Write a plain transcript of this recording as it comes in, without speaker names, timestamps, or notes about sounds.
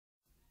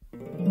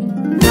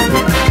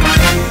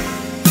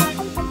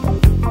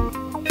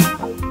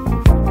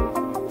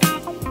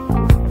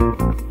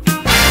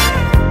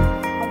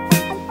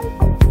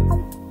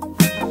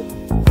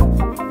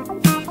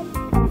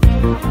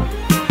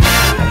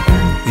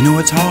You know,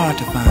 it's hard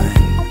to find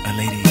a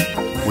lady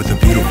with a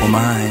beautiful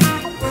mind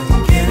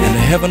and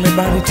a heavenly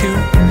body too.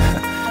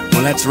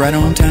 Well, that's right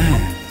on time.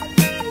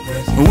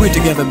 When we're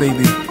together,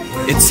 baby,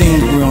 it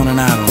seems we're on an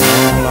island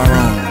all our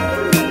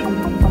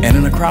own. And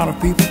in a crowd of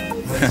people,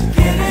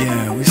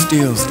 yeah, we're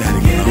still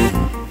standing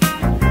alone.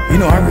 You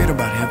know, I read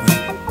about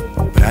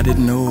heaven, but I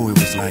didn't know it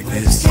was like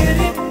this.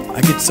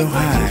 I get so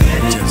high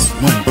at just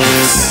one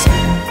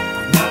kiss.